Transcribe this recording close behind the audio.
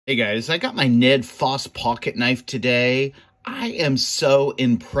Hey guys, I got my NedFoss pocket knife today. I am so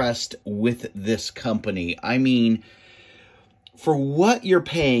impressed with this company. I mean, for what you're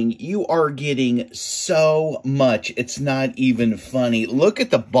paying, you are getting so much. It's not even funny. Look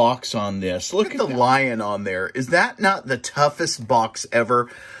at the box on this. Look at the lion on there. Is that not the toughest box ever?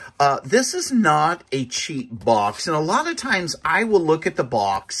 This is not a cheap box. And a lot of times I will look at the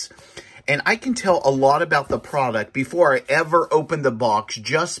box and I can tell a lot about the product before I ever open the box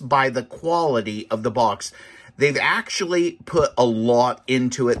just by the quality of the box. They've actually put a lot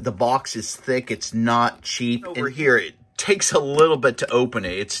into it. The box is thick. It's not cheap. Over here, it takes a little bit to open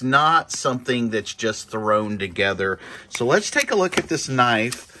it. It's not something that's just thrown together. So let's take a look at this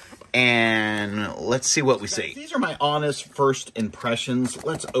knife and let's see what we see. These are my honest first impressions.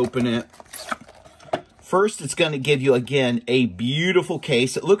 Let's open it. First, it's going to give you, again, a beautiful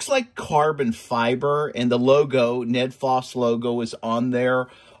case. It looks like carbon fiber, and the logo, NedFoss logo, is on there.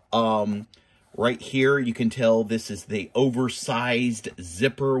 Right here, you can tell this is the oversized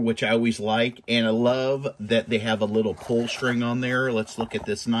zipper, which I always like. And I love that they have a little pull string on there. Let's look at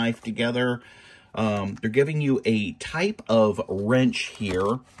this knife together. They're giving you a type of wrench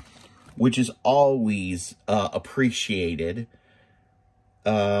here, which is always appreciated.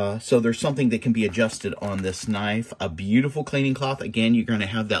 So there's something that can be adjusted on this knife. A beautiful cleaning cloth. Again, you're going to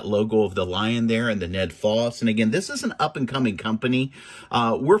have that logo of the lion there and the NedFoss. And again, this is an up-and-coming company.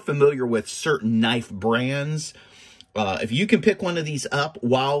 We're familiar with certain knife brands. If you can pick one of these up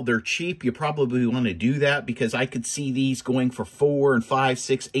while they're cheap, you probably want to do that, because I could see these going for $400,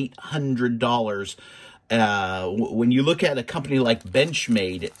 $500, $600, $800. When you look at a company like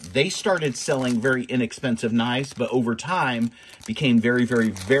Benchmade, they started selling very inexpensive knives, but over time became very, very,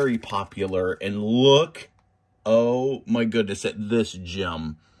 very popular. And look, oh my goodness, at this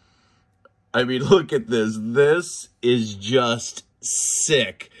gem. I mean, look at this. This is just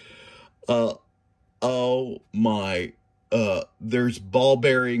sick. Oh my, there's ball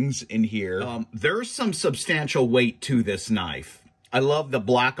bearings in here. There's some substantial weight to this knife. I love the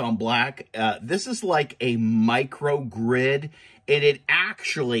black on black. This is like a micro grid, and it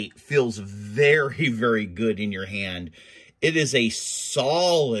actually feels very, very good in your hand. It is a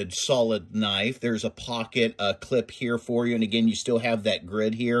solid, solid knife. There's a pocket, a clip here for you. And again, you still have that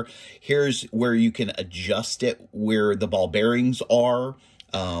grid here. Here's where you can adjust it, where the ball bearings are.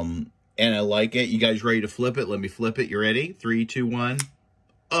 And I like it. You guys ready to flip it? Let me flip it. You ready? 3, 2, 1.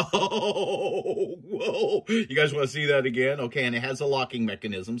 Oh, whoa. You guys want to see that again? Okay, and it has a locking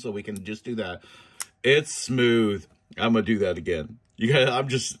mechanism, so we can just do that. It's smooth. I'm going to do that again. You guys, I'm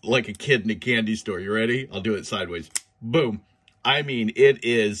just like a kid in a candy store. You ready? I'll do it sideways. Boom. I mean, it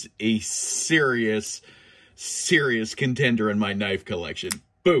is a serious, serious contender in my knife collection.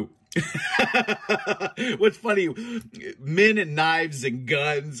 Boom. What's funny, men and knives and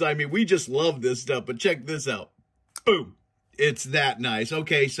guns, I mean, we just love this stuff, but check this out. Boom. It's that nice.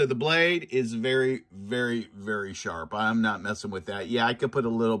 Okay, so the blade is very, very, very sharp. I'm not messing with that. Yeah, I could put a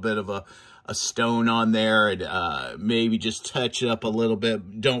little bit of a stone on there and maybe just touch it up a little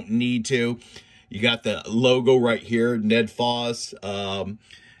bit. Don't need to. You got the logo right here, NedFoss,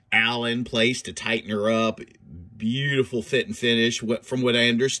 Allen place to tighten her up. Beautiful fit and finish. From what I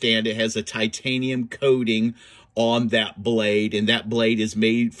understand, it has a titanium coating on that blade, and that blade is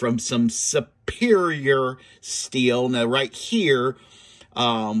made from some superior steel. Now, right here,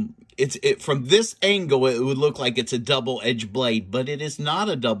 from this angle, it would look like it's a double-edged blade, but it is not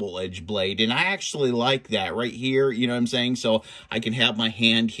a double-edged blade, and I actually like that right here, you know what I'm saying? So I can have my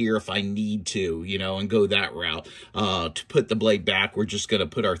hand here if I need to, you know, and go that route. To put the blade back, we're just going to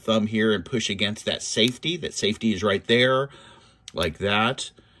put our thumb here and push against that safety. That safety is right there, like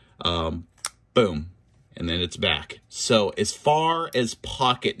that. Boom. And then it's back. So as far as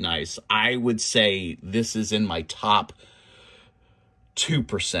pocket knives, I would say this is in my top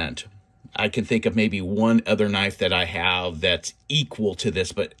 2%. I can think of maybe one other knife that I have that's equal to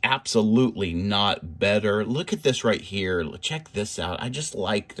this, but absolutely not better. Look at this right here. Check this out. I just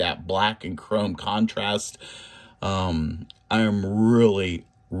like that black and chrome contrast. I am really,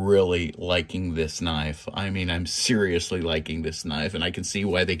 really liking this knife. I mean, I'm seriously liking this knife, and I can see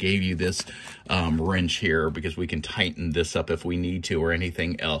why they gave you this wrench here, because we can tighten this up if we need to, or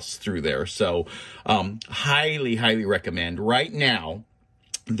anything else through there. So highly, highly recommend. Right now,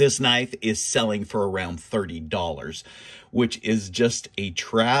 This knife is selling for around $30, which is just a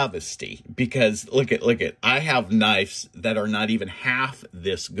travesty because look at, I have knives that are not even half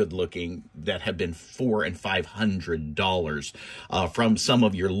this good looking that have been $400 and $500 from some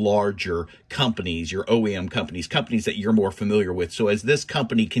of your larger companies, your OEM companies that you're more familiar with. So as this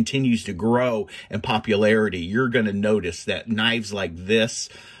company continues to grow in popularity, you're going to notice that knives like this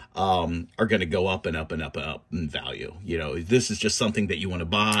are going to go up and up and up and up in value. You know, this is just something that you want to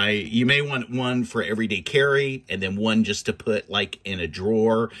buy. You may want one for everyday carry and then one just to put like in a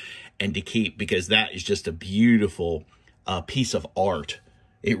drawer and to keep, because that is just a beautiful piece of art.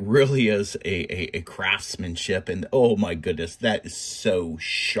 It really is a craftsmanship, and oh my goodness, that is so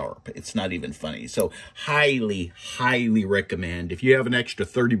sharp. It's not even funny. So highly, highly recommend. If you have an extra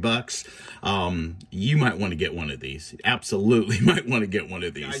 $30, you might want to get one of these. Absolutely might want to get one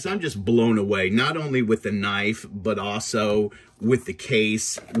of these. Guys, I'm just blown away, not only with the knife, but also with the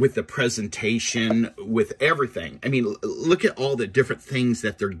case, with the presentation, with everything. I mean, look at all the different things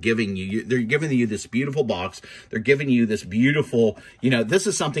that they're giving you. They're giving you this beautiful box. They're giving you this beautiful, you know, this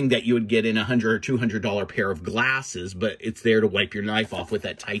is something that you would get in $100 or $200 pair of glasses, but it's there to wipe your knife off with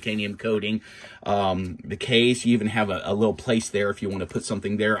that titanium coating. The case, you even have a little place there if you want to put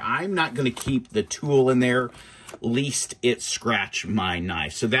something there. I'm not going to keep the tool in there, least it scratch my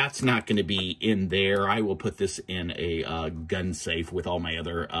knife. So that's not going to be in there. I will put this in a gun safe with all my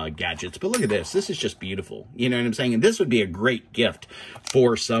other gadgets. But look at this. This is just beautiful. You know what I'm saying? And this would be a great gift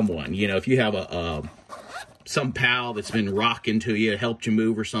for someone. You know, if you have some pal that's been rocking to you, helped you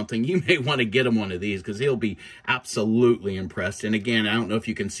move or something, you may want to get him one of these because he'll be absolutely impressed. And again, I don't know if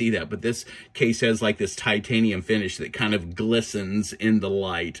you can see that, but this case has like this titanium finish that kind of glistens in the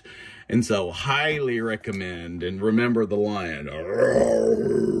light. And so highly recommend, and remember the lion. All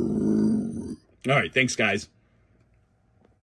right, thanks guys.